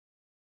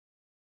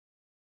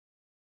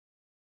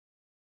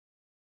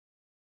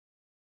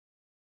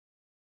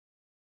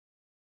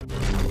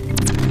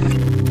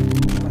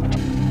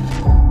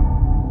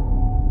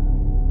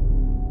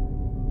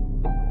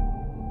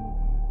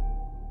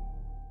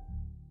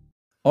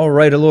All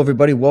right, hello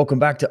everybody. Welcome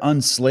back to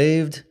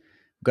Unslaved.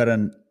 We've got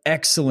an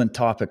excellent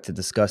topic to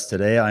discuss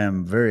today. I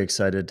am very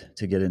excited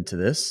to get into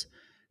this,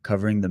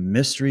 covering the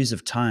mysteries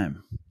of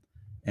time.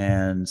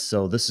 And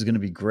so this is going to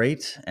be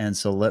great. And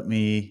so let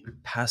me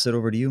pass it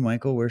over to you,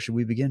 Michael. Where should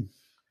we begin?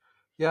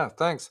 Yeah,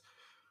 thanks.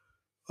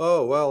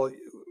 Oh, well,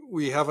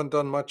 we haven't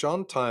done much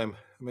on time,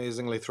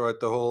 amazingly, throughout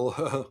the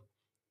whole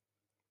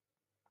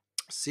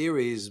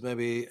series.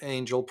 Maybe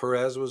Angel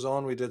Perez was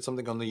on. We did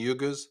something on the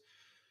yugas.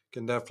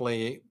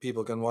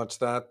 People can watch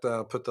that.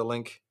 Put the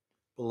link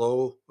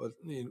below,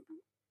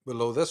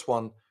 below this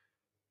one.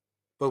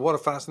 But what a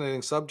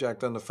fascinating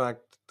subject, and the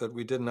fact that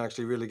we didn't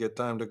actually really get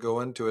time to go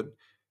into it.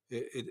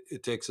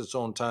 It takes its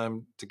own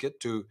time to get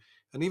to.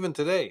 And even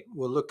today,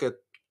 we'll look at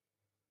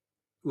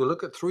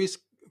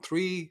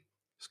three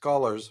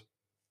scholars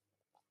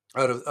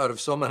out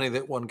of so many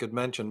that one could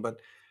mention, but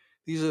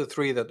these are the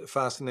three that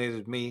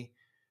fascinated me.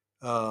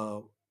 Uh,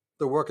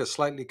 their work is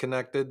slightly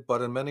connected,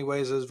 but in many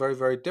ways is very,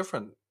 very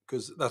different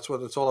because that's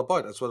what it's all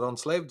about. That's what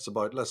Unslaved is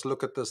about. Let's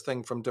look at this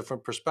thing from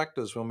different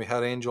perspectives. When we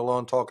had Angel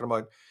on talking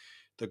about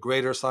the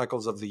greater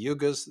cycles of the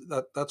yugas,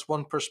 that's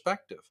one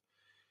perspective,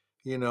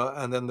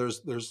 and then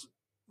there's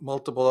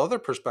multiple other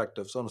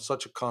perspectives on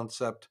such a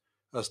concept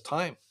as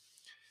time.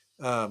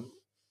 Um,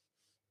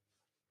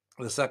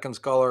 the second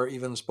scholar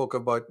even spoke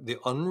about the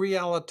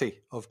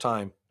unreality of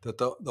time, that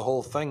the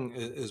whole thing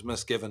is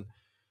misgiven.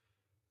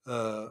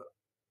 Uh,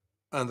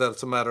 and that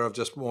it's a matter of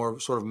just more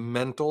sort of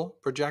mental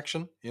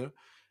projection.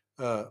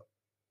 Uh,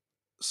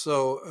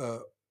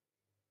 so,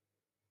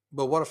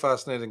 but what a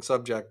fascinating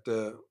subject.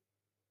 And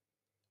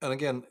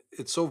again,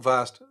 it's so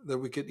vast that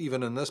we could,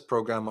 even in this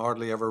program,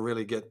 hardly ever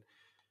really get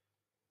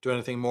to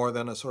anything more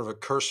than a sort of a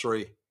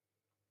cursory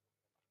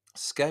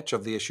sketch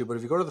of the issue. But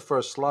if you go to the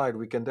first slide,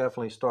 we can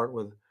definitely start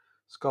with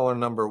scholar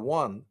number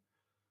one,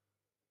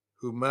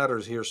 who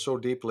matters here so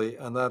deeply,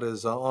 and that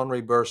is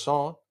Henri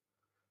Bergson,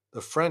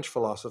 the French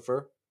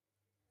philosopher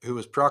who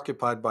was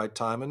preoccupied by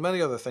time and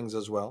many other things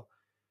as well.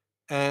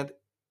 And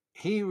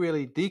he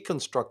really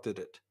deconstructed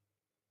it.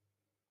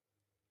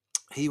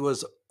 He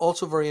was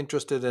also very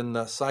interested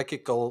in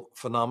psychical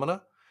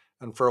phenomena.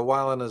 And for a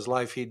while in his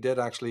life, he did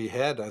actually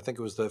head, I think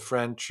it was the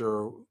French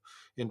or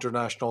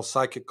International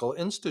Psychical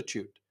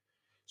Institute.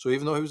 So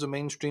even though he was a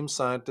mainstream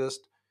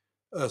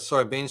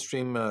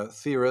mainstream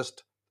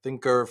theorist,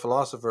 thinker,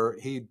 philosopher,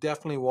 he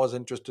definitely was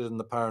interested in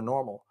the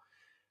paranormal.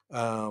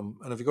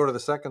 And if you go to the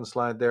second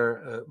slide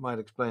there, it might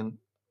explain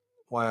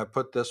why I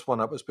put this one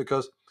up. Is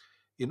because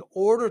in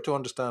order to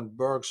understand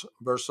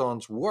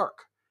Berson's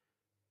work,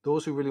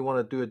 those who really want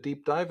to do a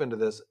deep dive into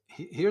this,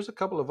 here's a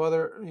couple of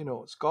other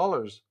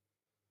scholars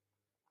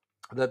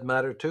that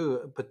matter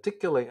too,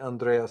 particularly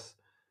Andreas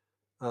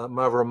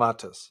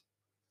Mavromatis.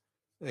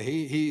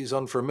 He's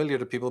unfamiliar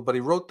to people, but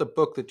he wrote the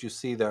book that you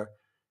see there,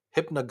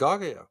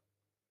 Hypnagogia.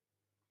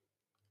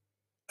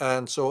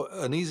 And so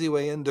an easy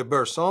way into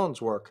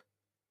Berson's work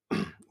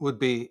would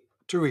be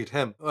to read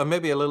him.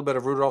 Maybe a little bit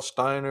of Rudolf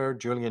Steiner,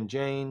 Julian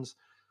Jaynes,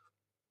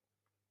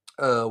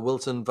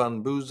 Wilson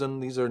van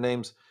Boozen. These are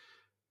names,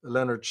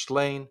 Leonard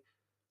Schlein.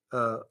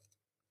 Uh,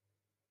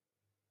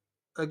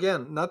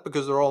 Again, not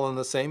because they're all on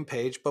the same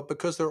page, but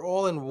because they're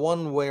all in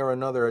one way or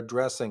another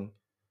addressing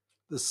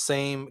the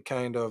same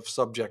kind of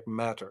subject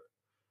matter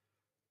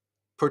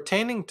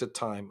pertaining to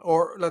time,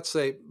 or let's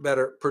say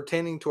better,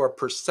 pertaining to our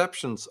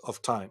perceptions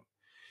of time.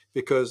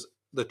 Because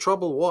the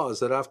trouble was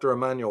that after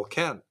Immanuel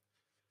Kant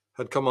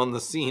had come on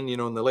the scene,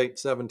 in the late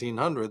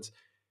 1700s,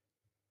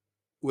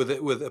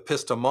 with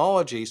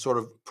epistemology sort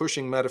of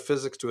pushing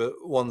metaphysics to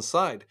one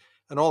side,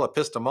 and all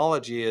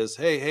epistemology is,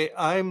 hey,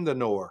 I'm the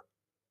knower.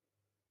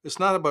 It's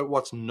not about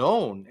what's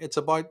known, it's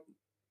about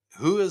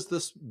who is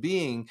this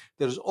being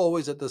that is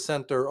always at the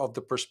center of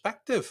the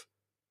perspective,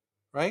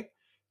 right?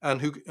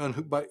 And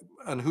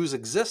whose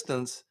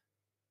existence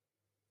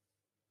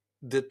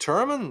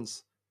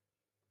determines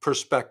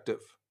perspective.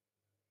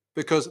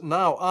 Because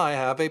now I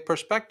have a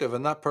perspective,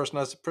 and that person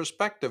has a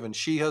perspective, and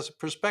she has a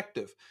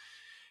perspective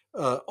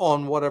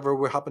on whatever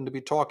we happen to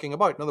be talking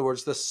about. In other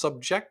words, the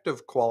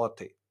subjective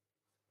quality.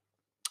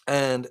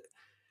 And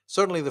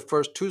certainly the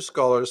first two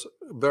scholars,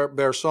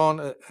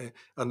 Bergson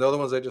and the other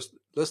ones I just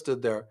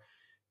listed there,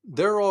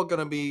 they're all going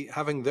to be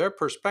having their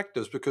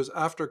perspectives, because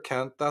after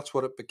Kant, that's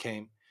what it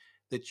became.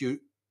 That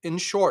in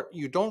short,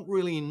 you don't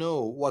really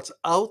know what's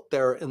out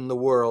there in the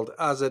world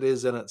as it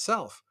is in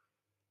itself,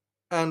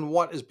 and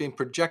what is being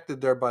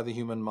projected there by the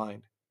human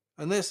mind.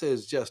 And this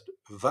is just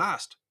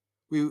vast.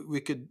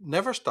 We could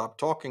never stop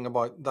talking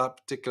about that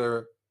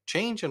particular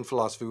change in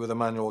philosophy with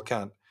Immanuel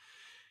Kant,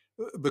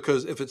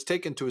 because if it's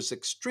taken to its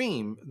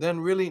extreme, then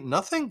really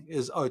nothing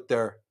is out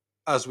there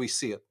as we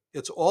see it.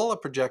 It's all a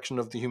projection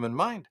of the human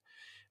mind.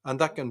 And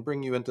that can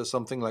bring you into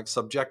something like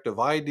subjective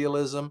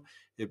idealism.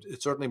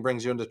 It certainly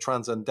brings you into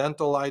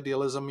transcendental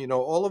idealism.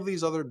 All of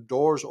these other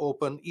doors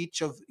open.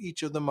 Each of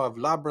them are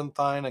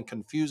labyrinthine and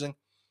confusing.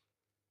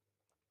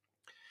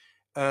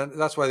 And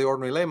that's why the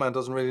ordinary layman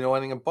doesn't really know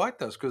anything about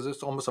this, because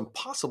it's almost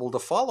impossible to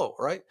follow,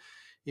 right?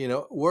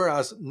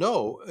 Whereas,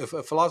 no, if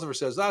a philosopher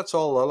says that's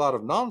all a lot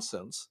of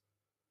nonsense,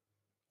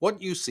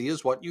 What you see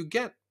is what you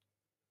get.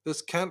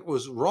 This Kant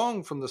was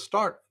wrong from the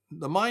start.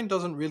 The mind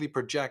doesn't really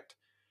project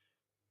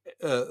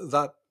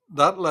that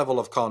level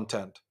of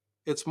content.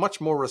 It's much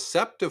more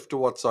receptive to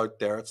what's out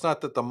there. It's not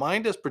that the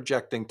mind is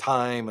projecting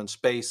time and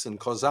space and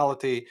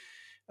causality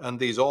and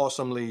these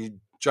awesomely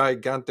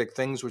gigantic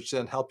things which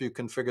then help you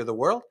configure the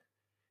world.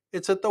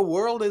 It's that the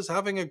world is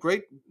having a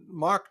great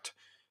marked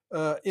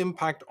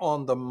impact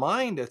on the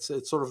mind. It's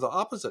sort of the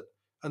opposite.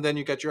 And then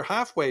you get your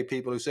halfway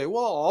people who say,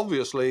 well,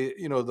 obviously,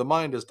 the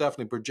mind is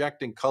definitely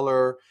projecting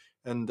color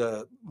and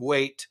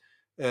weight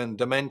and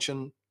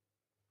dimension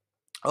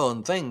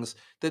on things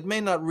that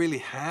may not really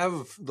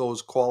have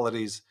those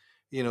qualities.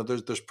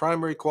 There's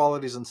primary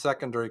qualities and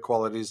secondary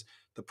qualities.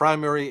 The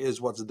primary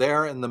is what's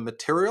there in the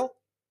material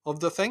of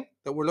the thing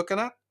that we're looking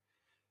at,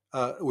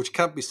 which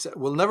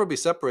will never be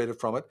separated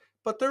from it.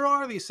 But there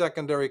are these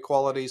secondary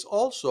qualities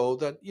also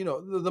that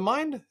the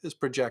mind is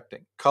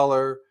projecting: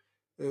 color,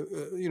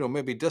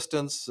 maybe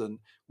distance and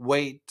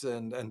weight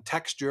and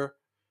texture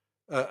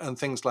and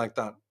things like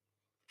that.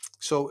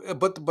 So,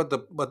 but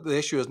the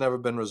issue has never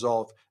been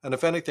resolved, and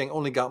if anything,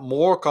 only got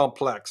more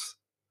complex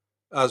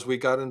as we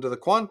got into the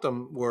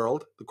quantum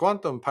world, the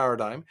quantum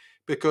paradigm,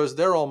 because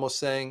they're almost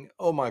saying,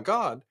 "Oh my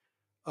God,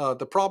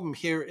 the problem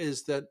here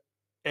is that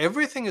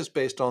everything is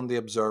based on the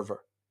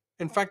observer.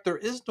 In fact, there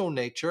is no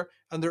nature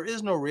and there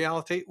is no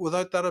reality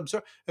without that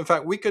observer. In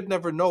fact, we could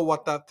never know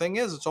what that thing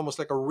is. It's almost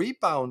like a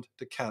rebound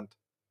to Kant,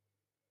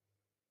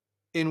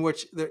 in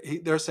which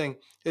they're saying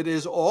it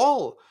is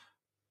all.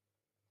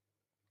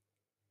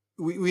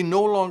 We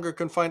no longer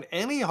can find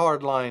any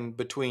hard line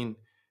between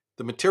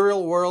the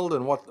material world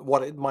and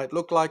what it might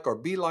look like or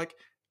be like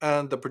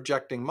and the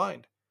projecting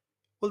mind."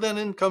 Well, then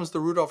in comes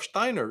the Rudolf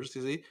Steiners,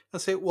 you see,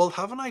 and say, well,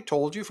 haven't I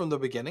told you from the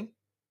beginning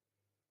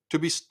to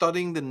be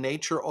studying the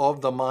nature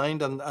of the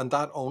mind and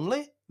that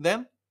only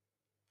then?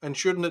 And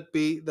shouldn't it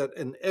be that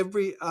in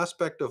every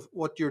aspect of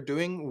what you're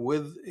doing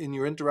in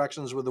your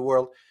interactions with the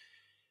world,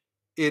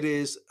 it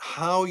is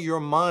how your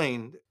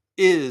mind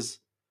is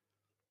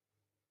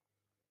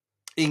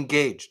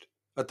engaged,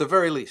 at the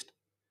very least?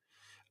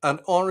 And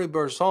Henri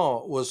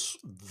Bergson was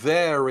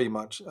very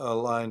much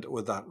aligned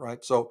with that,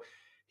 right? So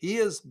he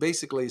is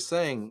basically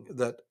saying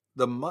that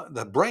the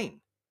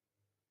brain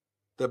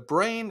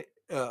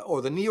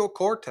or the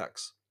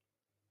neocortex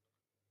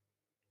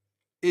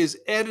is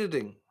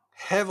editing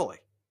heavily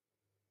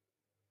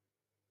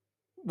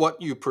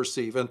what you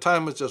perceive. And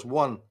time is just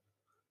one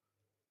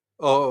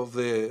of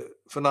the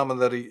phenomena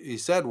that he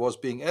said was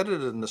being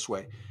edited in this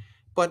way.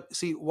 But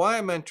see, why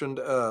I mentioned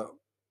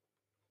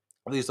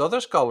these other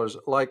scholars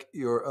like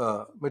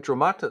your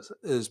Mitromatis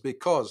is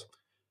because,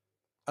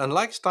 and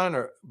like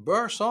Steiner,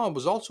 Bergson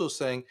was also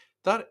saying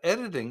that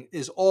editing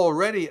is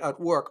already at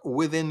work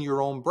within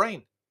your own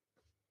brain.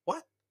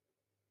 What?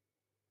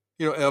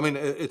 I mean,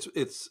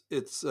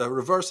 it's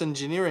reverse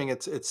engineering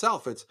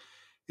itself.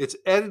 It's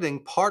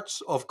editing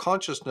parts of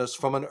consciousness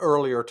from an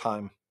earlier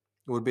time,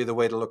 would be the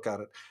way to look at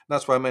it. And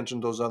that's why I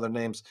mentioned those other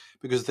names,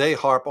 because they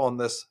harp on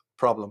this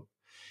problem.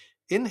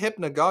 In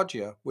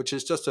hypnagogia, which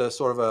is just a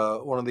sort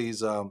of one of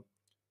these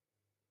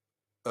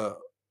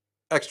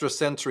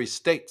extrasensory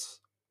states,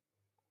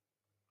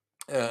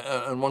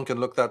 and one can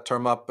look that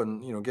term up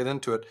and get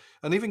into it,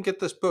 and even get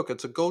this book.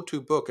 It's a go-to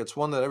book. It's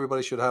one that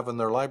everybody should have in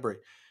their library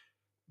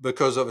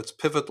because of its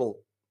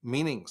pivotal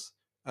meanings.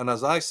 And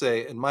as I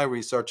say, in my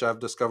research, I've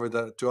discovered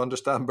that to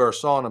understand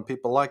Bergson and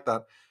people like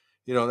that,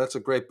 that's a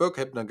great book,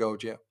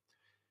 Hypnagogia.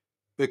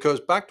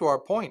 Because back to our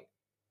point,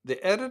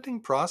 the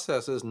editing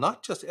process is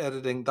not just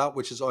editing that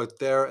which is out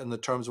there in the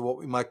terms of what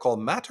we might call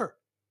matter.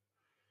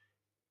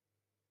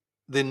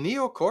 The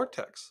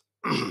neocortex,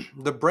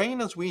 the brain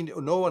as we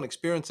know and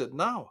experience it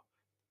now,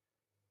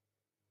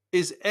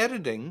 is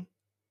editing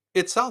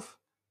itself.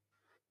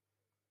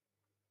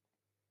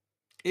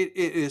 It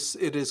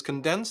is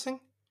condensing,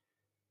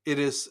 it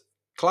is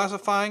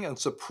classifying and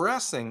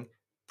suppressing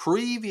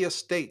previous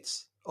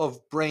states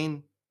of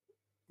brain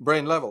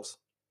levels.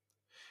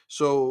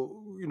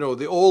 So,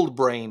 the old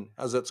brain,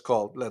 as it's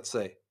called, let's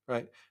say,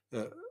 right?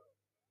 The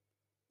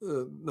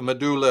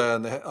medulla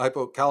and the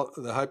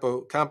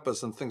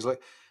hippocampus and things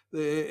like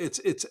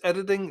it's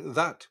editing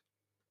that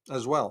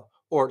as well.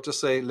 Or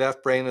just say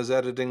left brain is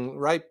editing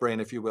right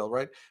brain, if you will,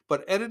 right?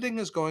 But editing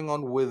is going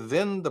on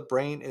within the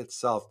brain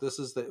itself. This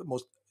is the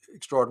most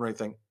extraordinary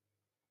thing.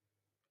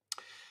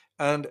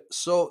 And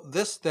so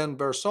this then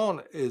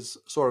Bergson is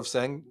sort of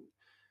saying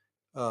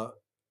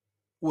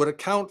would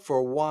account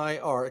for why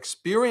our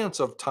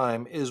experience of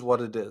time is what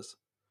it is,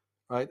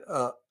 right?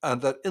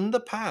 And that in the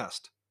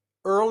past,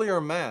 earlier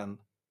man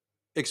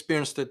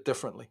experienced it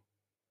differently.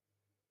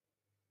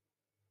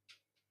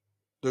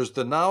 There's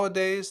the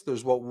nowadays,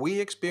 there's what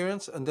we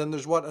experience, and then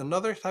there's what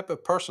another type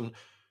of person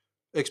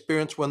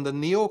experienced when the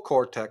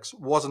neocortex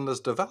wasn't as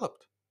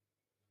developed.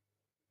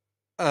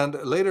 And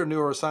later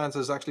neuroscience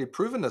has actually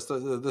proven this.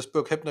 This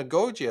book,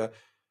 Hypnagogia,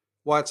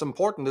 why it's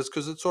important is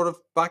because it's sort of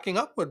backing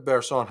up what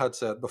Bergson had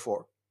said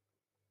before.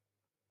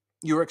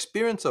 Your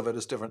experience of it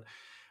is different.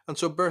 And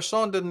so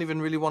Bergson didn't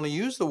even really want to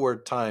use the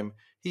word time.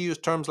 He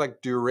used terms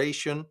like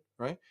duration,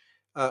 right?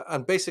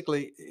 And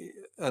basically,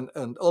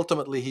 and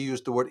ultimately, he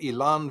used the word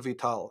élan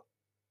vital,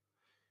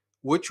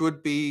 which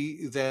would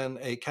be then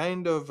a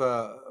kind of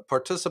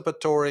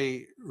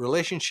participatory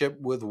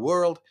relationship with the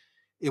world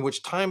in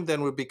which time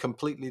then would be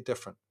completely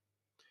different.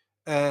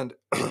 And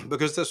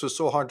because this was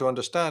so hard to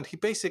understand, he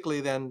basically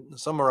then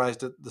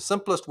summarized it. The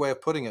simplest way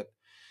of putting it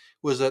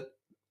was that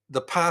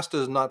the past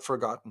is not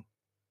forgotten.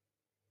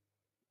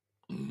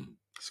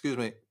 Excuse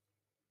me.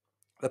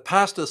 The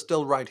past is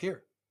still right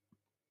here.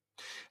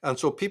 And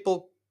so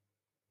people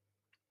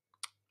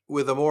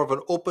with a more of an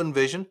open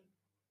vision,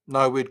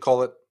 now we'd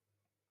call it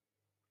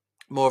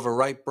more of a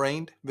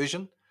right-brained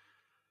vision,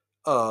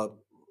 uh,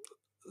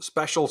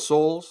 special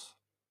souls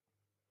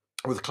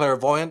with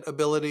clairvoyant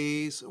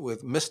abilities,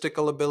 with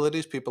mystical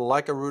abilities, people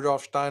like a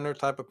Rudolf Steiner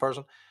type of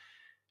person,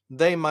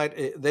 they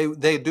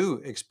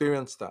do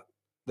experience that.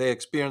 They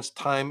experience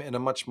time in a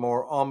much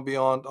more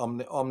ambient,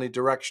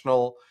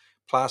 omnidirectional,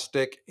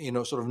 plastic,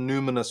 sort of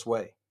numinous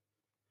way.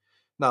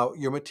 Now,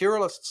 your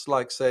materialists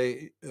like,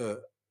 say,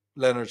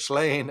 Leonard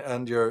Slane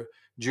and your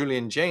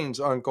Julian Jaynes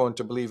aren't going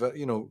to believe,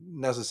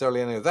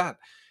 necessarily any of that.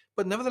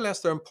 But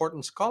nevertheless, they're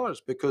important scholars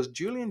because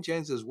Julian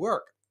Jaynes's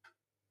work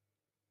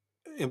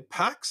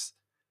impacts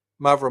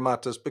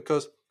Mavromatis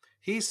because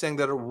he's saying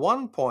that at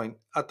one point,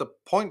 at the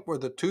point where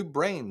the two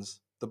brains,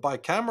 the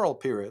bicameral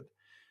period,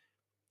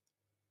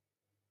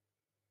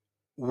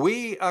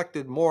 we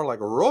acted more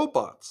like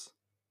robots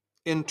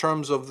in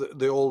terms of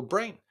the old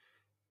brain.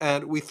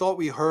 And we thought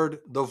we heard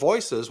the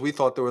voices. We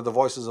thought they were the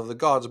voices of the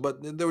gods,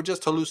 but they were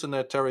just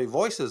hallucinatory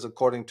voices,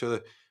 according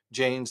to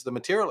Jaynes, the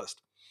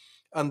materialist.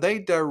 And they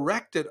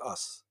directed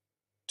us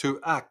to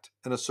act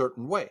in a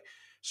certain way.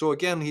 So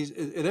again,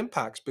 it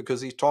impacts because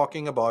he's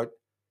talking about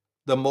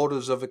the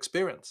motives of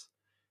experience.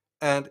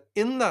 And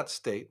in that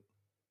state,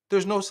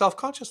 there's no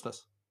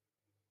self-consciousness.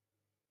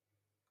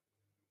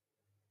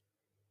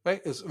 Right?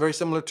 It's very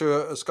similar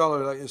to a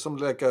scholar like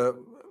somebody like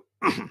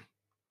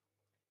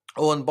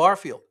Owen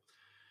Barfield.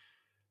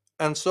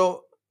 And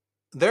so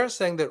they're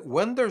saying that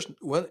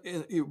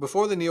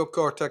before the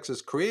neocortex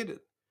is created,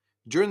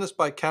 during this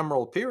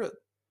bicameral period,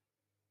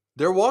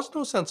 there was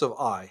no sense of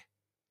I,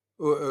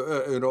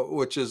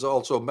 which is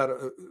also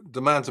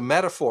demands a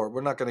metaphor.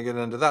 We're not going to get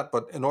into that,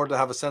 but in order to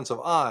have a sense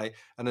of I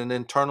and an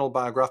internal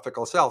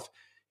biographical self,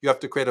 you have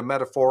to create a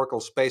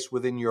metaphorical space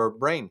within your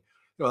brain.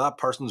 That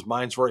person's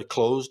mind's very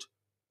closed.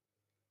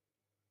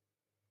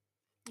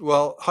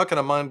 Well, how can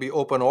a mind be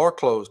open or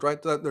closed, right?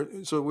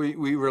 So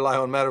we rely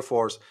on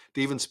metaphors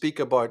to even speak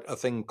about a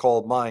thing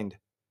called mind.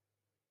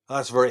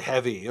 That's very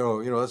heavy,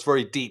 that's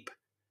very deep.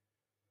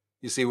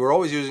 You see, we're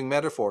always using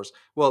metaphors.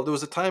 Well, there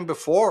was a time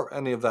before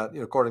any of that,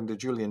 according to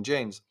Julian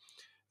Jaynes.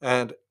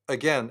 And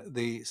again,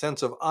 the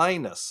sense of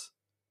I-ness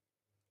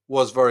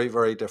was very,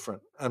 very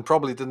different and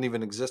probably didn't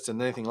even exist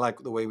in anything like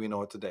the way we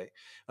know it today.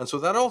 And so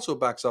that also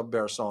backs up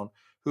Bergson,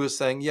 who is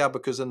saying, yeah,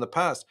 because in the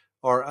past,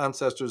 our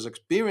ancestors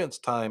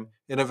experienced time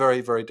in a very,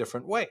 very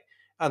different way.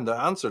 And the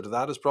answer to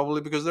that is probably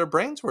because their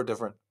brains were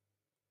different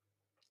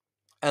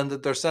and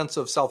that their sense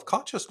of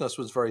self-consciousness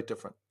was very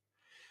different.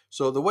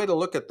 So the way to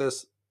look at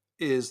this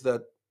is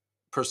that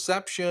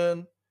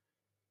perception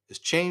is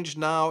changed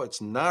now, it's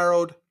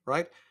narrowed,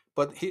 right?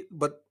 But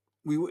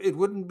it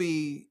wouldn't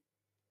be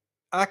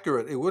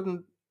accurate. It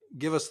wouldn't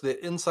give us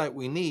the insight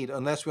we need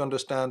unless we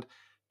understand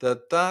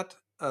that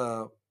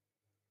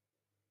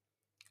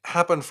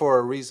happened for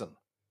a reason.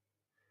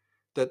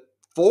 That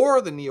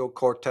for the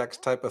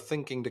neocortex type of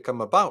thinking to come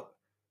about,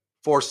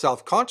 for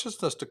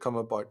self-consciousness to come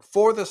about,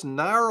 for this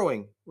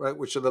narrowing, right,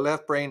 which of the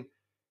left brain,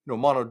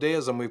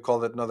 monodeism, we've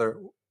called it in other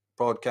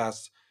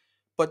broadcasts,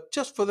 but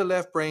just for the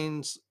left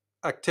brain's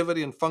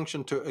activity and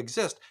function to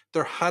exist,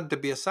 there had to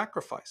be a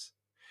sacrifice.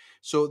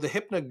 So the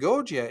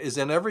hypnagogia is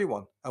in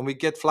everyone, and we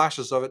get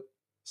flashes of it,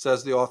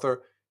 says the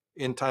author,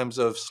 in times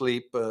of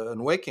sleep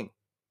and waking,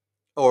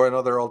 or in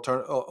other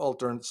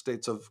alternate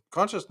states of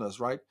consciousness,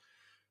 right?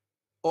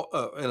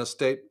 In a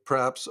state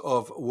perhaps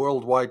of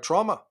worldwide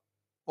trauma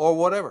or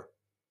whatever,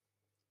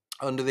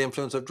 under the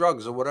influence of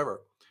drugs or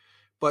whatever.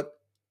 But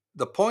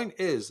the point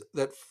is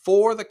that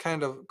for the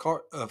kind of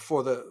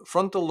for the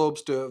frontal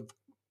lobes to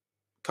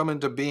come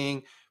into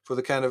being, for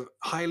the kind of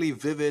highly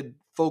vivid,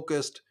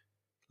 focused,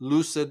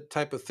 lucid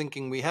type of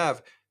thinking we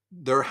have,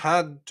 there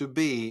had to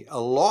be a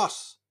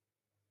loss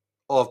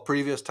of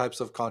previous types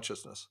of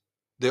consciousness.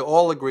 They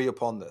all agree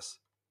upon this.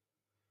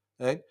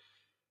 Right?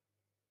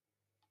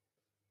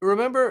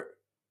 Remember,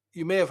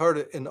 you may have heard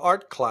it in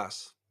art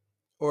class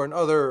or in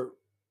other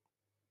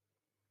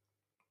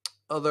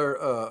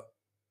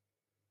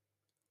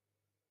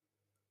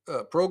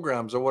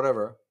programs or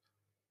whatever,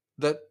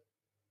 that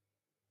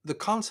the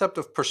concept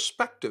of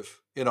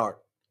perspective in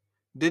art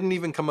didn't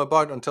even come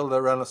about until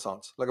the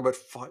Renaissance, like about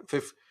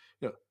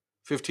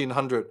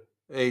 1500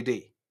 AD.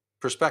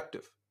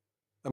 Perspective.